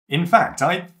In fact,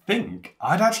 I think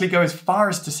I'd actually go as far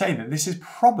as to say that this is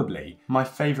probably my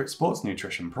favourite sports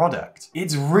nutrition product.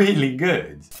 It's really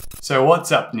good. So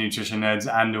what's up, nutrition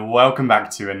nerds, and welcome back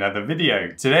to another video.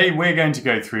 Today we're going to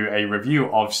go through a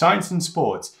review of Science and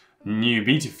Sport's new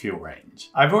Beta Fuel range.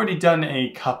 I've already done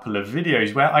a couple of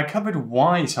videos where I covered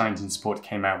why Science and Sport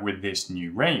came out with this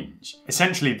new range,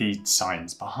 essentially the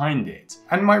science behind it,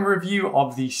 and my review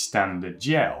of the standard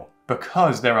gel,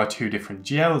 because there are two different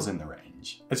gels in the range.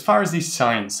 As far as the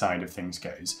science side of things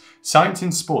goes, Science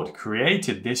and Sport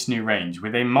created this new range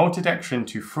with a maltodextrin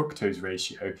to fructose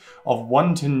ratio of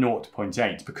 1 to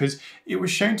 0.8 because it was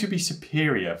shown to be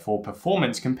superior for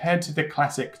performance compared to the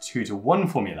classic 2 to 1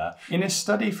 formula in a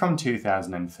study from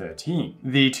 2013.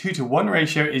 The 2 to 1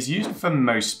 ratio is used for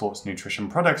most sports nutrition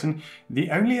products, and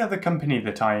the only other company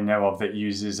that I know of that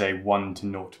uses a 1 to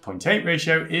 0.8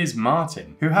 ratio is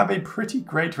Martin, who have a pretty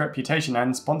great reputation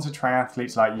and sponsor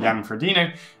triathletes like Jan Frodeno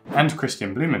and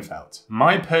Christian Blumenfeld.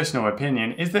 My personal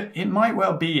opinion is that it might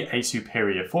well be a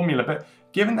superior formula, but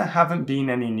given there haven't been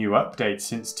any new updates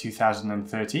since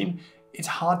 2013, it's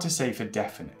hard to say for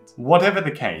definite. Whatever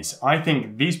the case, I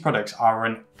think these products are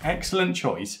an excellent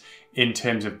choice in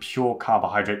terms of pure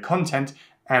carbohydrate content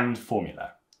and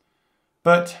formula.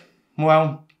 But,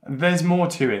 well, there's more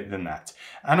to it than that,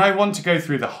 and I want to go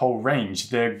through the whole range,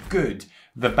 the good,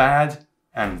 the bad,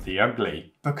 and the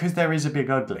ugly, because there is a big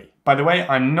ugly. By the way,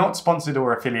 I'm not sponsored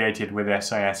or affiliated with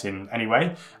SIS in any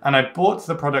way, and I bought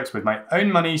the products with my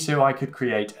own money so I could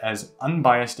create as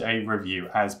unbiased a review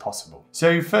as possible.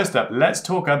 So first up, let's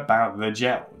talk about the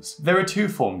gels. There are two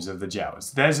forms of the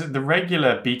gels. There's the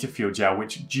regular Beta Fuel gel,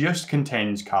 which just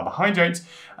contains carbohydrates,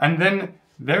 and then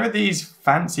there are these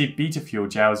fancy Beta Fuel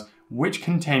gels which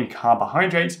contain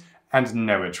carbohydrates and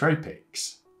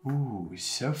nootropics. Ooh,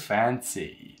 so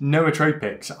fancy.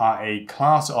 Nootropics are a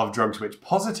class of drugs which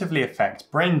positively affect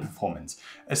brain performance,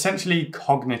 essentially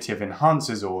cognitive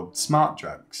enhancers or smart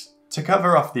drugs. To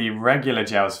cover off the regular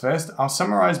gels first, I'll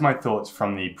summarise my thoughts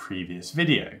from the previous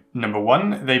video. Number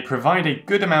one, they provide a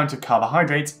good amount of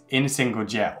carbohydrates in a single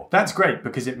gel. That's great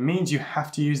because it means you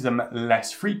have to use them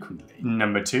less frequently.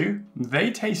 Number two,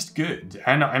 they taste good,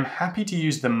 and I'm happy to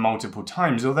use them multiple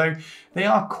times, although they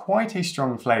are quite a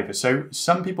strong flavour, so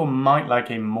some people might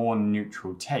like a more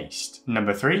neutral taste.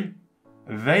 Number three,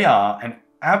 they are an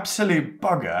absolute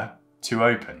bugger to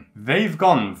open. They've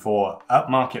gone for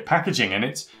upmarket packaging, and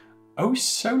it's oh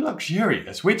so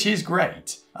luxurious, which is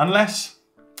great, unless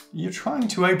you're trying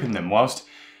to open them whilst,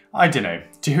 I don't know,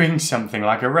 doing something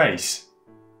like a race.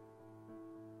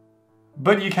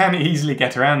 But you can easily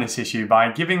get around this issue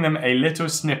by giving them a little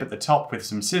snip at the top with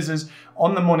some scissors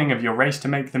on the morning of your race to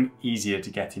make them easier to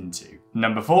get into.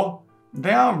 Number four,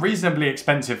 they are reasonably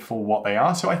expensive for what they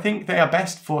are, so I think they are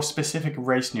best for specific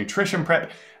race nutrition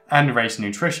prep and race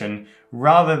nutrition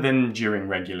rather than during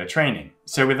regular training.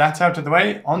 So with that out of the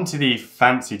way, onto the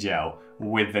fancy gel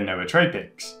with the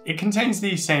nootropics. It contains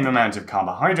the same amount of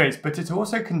carbohydrates, but it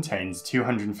also contains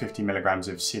 250 milligrams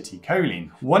of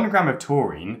citicoline, 1 gram of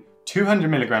taurine, 200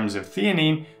 milligrams of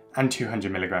theanine, and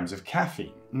 200 milligrams of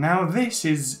caffeine. Now this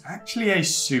is actually a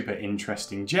super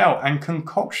interesting gel and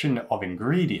concoction of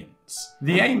ingredients.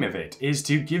 The aim of it is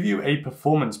to give you a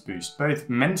performance boost both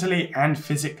mentally and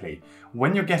physically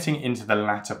when you're getting into the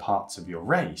latter parts of your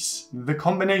race. The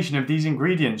combination of these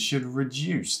ingredients should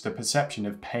reduce the perception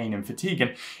of pain and fatigue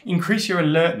and increase your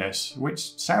alertness,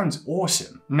 which sounds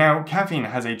awesome. Now, caffeine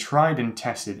has a tried and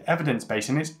tested evidence base,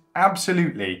 and it's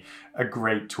absolutely a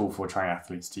great tool for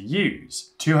triathletes to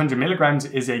use. 200 milligrams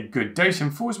is a good dose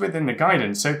and falls within the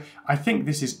guidance, so I think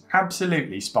this is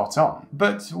absolutely spot on.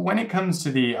 But when it comes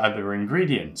to the other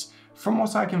ingredients, from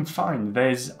what I can find,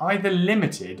 there's either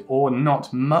limited or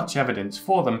not much evidence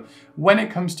for them when it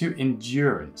comes to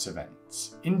endurance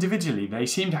events. Individually, they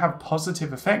seem to have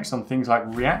positive effects on things like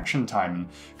reaction time and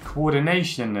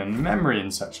coordination and memory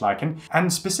and such like,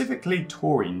 and specifically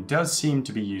taurine does seem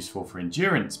to be useful for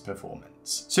endurance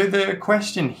performance. So the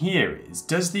question here is,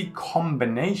 does the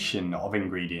combination of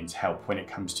ingredients help when it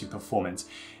comes to performance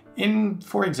in,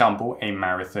 for example, a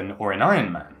marathon or an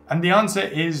Ironman? And the answer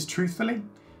is, truthfully,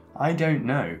 I don't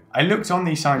know. I looked on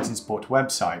the Science and Sport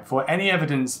website for any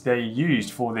evidence they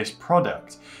used for this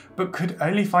product, but could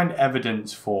only find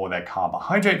evidence for their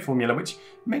carbohydrate formula, which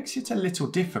makes it a little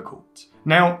difficult.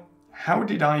 Now, how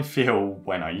did I feel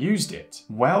when I used it?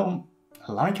 Well,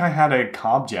 like I had a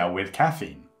carb gel with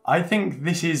caffeine. I think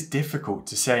this is difficult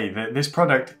to say that this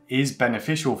product is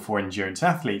beneficial for endurance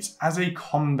athletes as a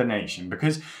combination,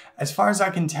 because as far as I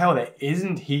can tell, there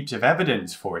isn't heaps of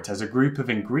evidence for it as a group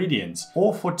of ingredients,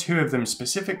 or for two of them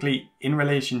specifically in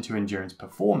relation to endurance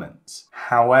performance.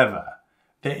 However,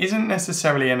 there isn't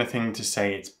necessarily anything to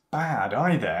say it's bad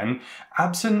either, and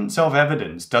absence of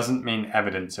evidence doesn't mean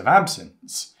evidence of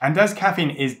absence. And as caffeine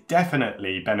is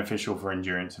definitely beneficial for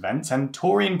endurance events, and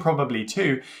taurine probably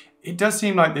too, it does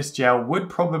seem like this gel would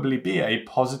probably be a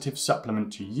positive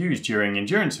supplement to use during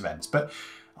endurance events, but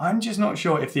I'm just not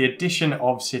sure if the addition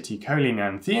of citicoline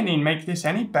and theanine make this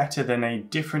any better than a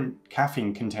different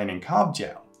caffeine-containing carb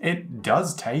gel. It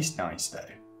does taste nice though.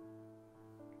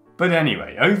 But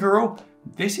anyway, overall,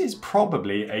 this is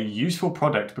probably a useful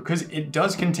product because it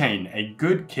does contain a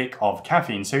good kick of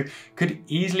caffeine, so could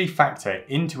easily factor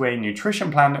into a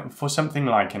nutrition plan for something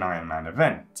like an Ironman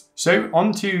event. So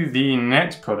on to the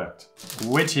next product,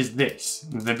 which is this,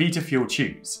 the Beta Fuel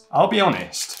Chews. I'll be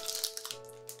honest,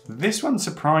 this one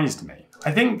surprised me.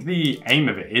 I think the aim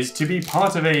of it is to be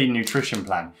part of a nutrition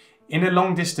plan in a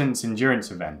long distance endurance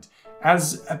event,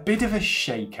 as a bit of a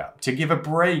shake-up to give a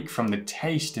break from the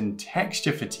taste and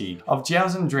texture fatigue of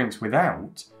gels and drinks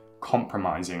without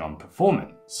compromising on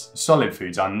performance. Solid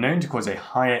foods are known to cause a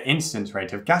higher incidence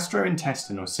rate of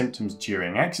gastrointestinal symptoms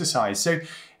during exercise, so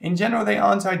in general they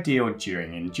aren't ideal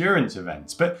during endurance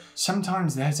events, but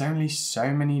sometimes there's only so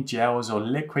many gels or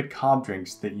liquid carb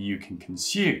drinks that you can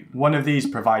consume. One of these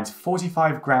provides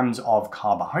 45 grams of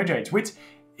carbohydrate, which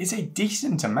is a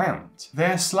decent amount.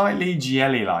 They're slightly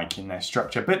jelly-like in their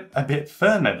structure, but a bit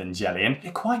firmer than jelly, and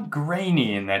they're quite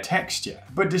grainy in their texture.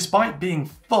 But despite being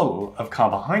full of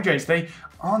carbohydrates, they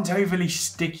aren't overly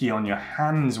sticky on your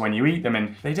hands when you eat them,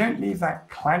 and they don't leave that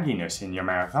clagginess in your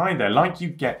mouth either, like you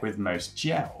get with most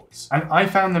gels. And I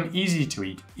found them easy to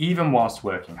eat even whilst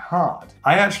working hard.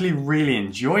 I actually really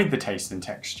enjoyed the taste and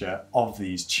texture of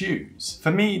these chews.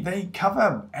 For me, they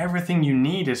cover everything you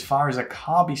need as far as a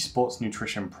carby sports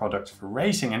nutrition product for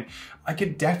racing, and I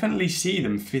could definitely see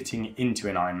them fitting into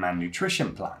an Ironman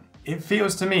nutrition plan. It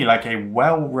feels to me like a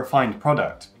well-refined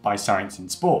product by Science in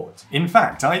Sport. In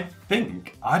fact, I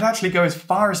think I'd actually go as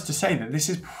far as to say that this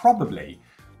is probably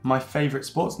my favourite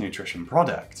sports nutrition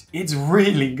product. It's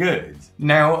really good.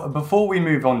 Now, before we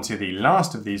move on to the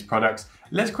last of these products,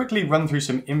 let's quickly run through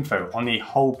some info on the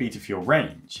whole Beta Fuel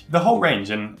range. The whole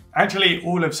range, and actually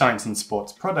all of Science in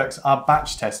Sport's products, are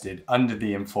batch tested under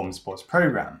the Informed Sports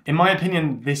program. In my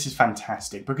opinion, this is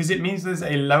fantastic because it means there's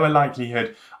a lower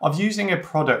likelihood of using a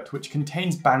product which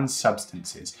contains banned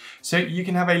substances. So you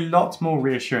can have a lot more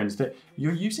reassurance that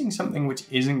you're using something which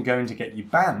isn't going to get you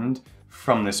banned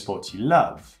from the sports you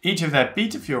love. Each of their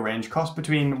Beta Fuel range costs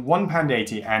between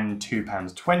 £1.80 and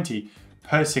 £2.20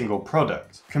 per single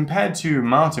product. Compared to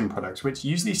Martin products, which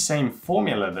use the same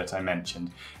formula that I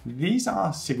mentioned, these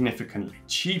are significantly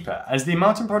cheaper, as the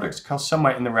Martin products cost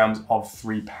somewhere in the realms of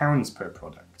 £3 per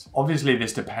product. Obviously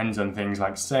this depends on things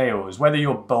like sales, whether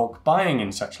you're bulk buying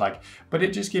and such like, but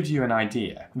it just gives you an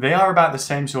idea. They are about the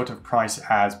same sort of price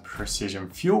as Precision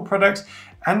Fuel products,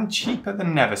 and cheaper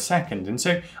than Never Second, and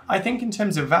so I think in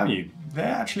terms of value, they're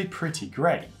actually pretty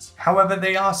great. However,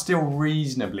 they are still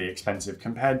reasonably expensive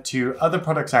compared to other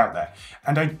products out there,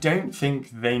 and I don't think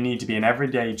they need to be an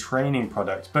everyday training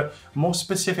product, but more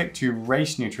specific to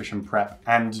race nutrition prep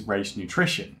and race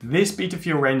nutrition. This Beta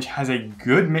Fuel range has a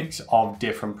good mix of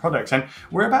different products, and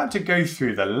we're about to go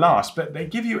through the last, but they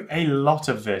give you a lot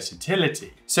of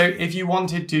versatility. So if you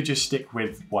wanted to just stick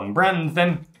with one brand,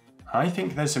 then I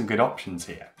think there's some good options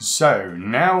here. So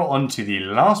now on to the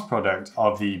last product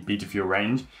of the Beta Fuel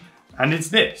range, and it's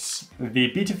this, the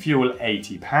Beta Fuel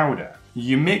 80 powder.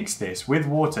 You mix this with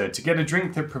water to get a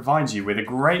drink that provides you with a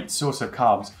great source of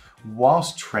carbs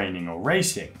whilst training or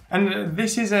racing. And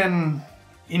this is an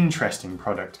interesting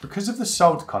product because of the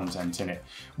salt content in it,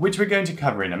 which we're going to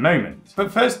cover in a moment.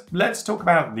 But first, let's talk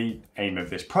about the aim of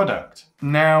this product.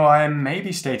 Now, I may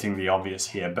be stating the obvious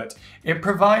here, but it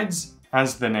provides,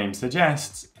 as the name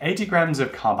suggests, 80 grams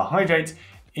of carbohydrate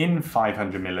in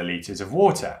 500 milliliters of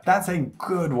water. That's a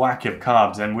good whack of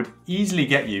carbs and would easily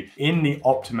get you in the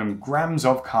optimum grams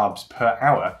of carbs per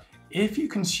hour if you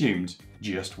consumed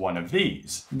just one of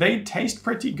these. They taste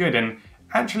pretty good and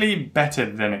actually better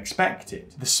than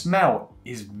expected. The smell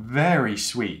is very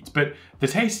sweet, but the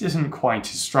taste isn't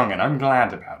quite as strong, and I'm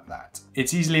glad about that.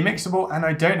 It's easily mixable, and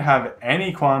I don't have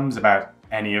any qualms about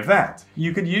any of that.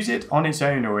 You could use it on its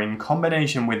own or in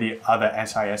combination with the other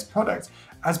SIS products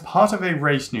as part of a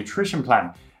race nutrition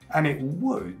plan, and it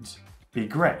would be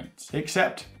great.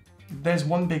 Except there's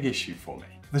one big issue for me.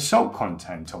 The salt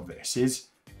content of this is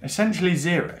essentially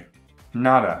zero.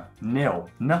 Nada, nil,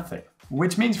 nothing.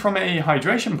 Which means from a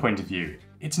hydration point of view,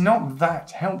 it's not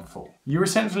that helpful. You're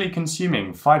essentially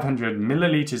consuming 500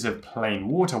 milliliters of plain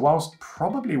water whilst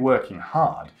probably working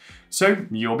hard. So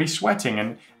you'll be sweating,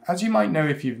 and as you might know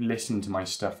if you've listened to my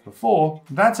stuff before,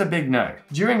 that's a big no.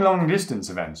 During long distance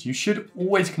events, you should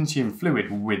always consume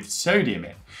fluid with sodium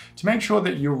in to make sure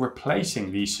that you're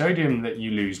replacing the sodium that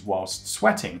you lose whilst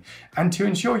sweating, and to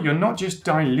ensure you're not just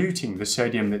diluting the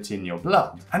sodium that's in your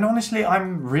blood. And honestly,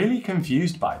 I'm really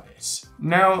confused by this.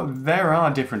 Now, there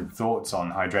are different thoughts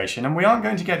on hydration, and we aren't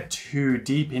going to get too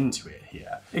deep into it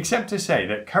here, except to say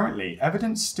that currently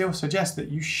evidence still suggests that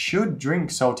you should drink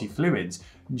salty fluids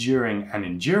during an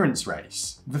endurance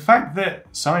race. The fact that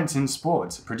Science in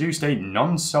Sports produced a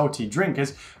non-salty drink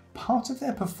as part of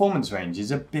their performance range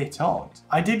is a bit odd.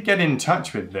 I did get in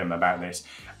touch with them about this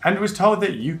and was told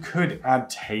that you could add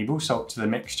table salt to the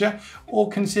mixture, or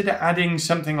consider adding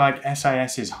something like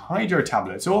SIS's hydro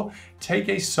tablets, or take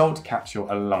a salt capsule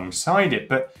alongside it,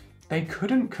 but they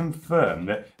couldn't confirm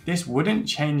that this wouldn't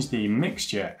change the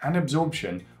mixture and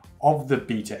absorption of the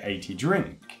Beta 80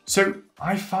 drink. So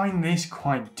I find this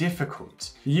quite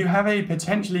difficult. You have a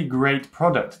potentially great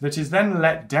product that is then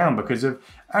let down because of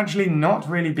actually not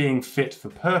really being fit for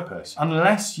purpose,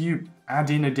 unless you add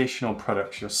in additional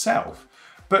products yourself.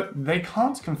 But they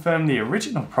can't confirm the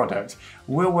original product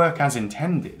will work as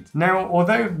intended. Now,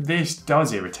 although this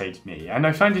does irritate me, and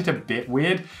I find it a bit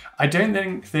weird, I don't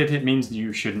think that it means that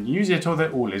you shouldn't use it or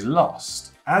that all is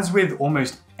lost. As with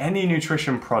almost any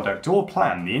nutrition product or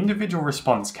plan, the individual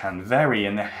response can vary,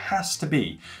 and there has to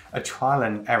be a trial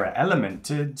and error element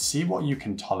to see what you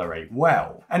can tolerate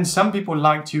well. And some people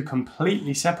like to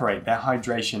completely separate their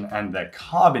hydration and their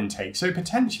carb intake, so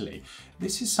potentially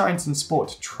this is Science in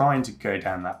Sport trying to go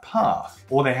down that path.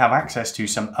 Or they have access to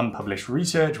some unpublished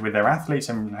research with their athletes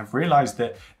and have realized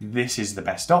that this is the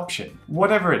best option.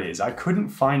 Whatever it is, I couldn't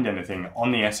find anything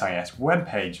on the SIS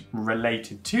webpage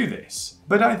related to this.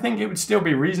 But I think it would still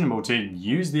be reasonable to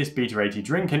use this Beta 80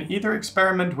 drink and either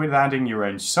experiment with adding your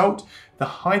own salt, the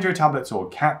hydro tablets, or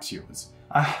capsules.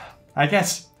 I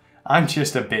guess I'm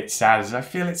just a bit sad as I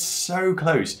feel it's so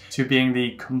close to being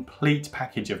the complete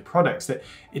package of products that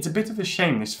it's a bit of a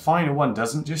shame this final one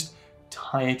doesn't just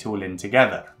tie it all in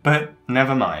together. But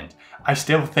never mind. I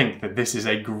still think that this is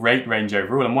a great range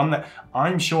overall, and one that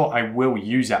I'm sure I will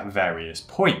use at various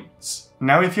points.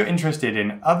 Now, if you're interested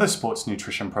in other sports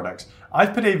nutrition products,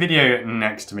 I've put a video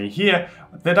next to me here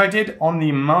that I did on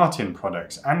the Martin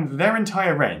products and their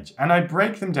entire range, and I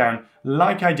break them down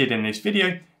like I did in this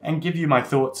video and give you my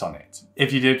thoughts on it.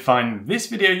 If you did find this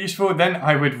video useful, then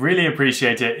I would really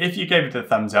appreciate it if you gave it a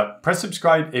thumbs up, press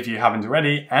subscribe if you haven't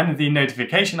already, and the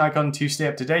notification icon to stay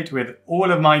up to date with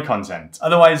all of my content.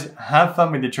 Otherwise, have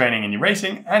fun with your training and your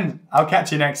racing, and I'll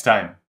catch you next time.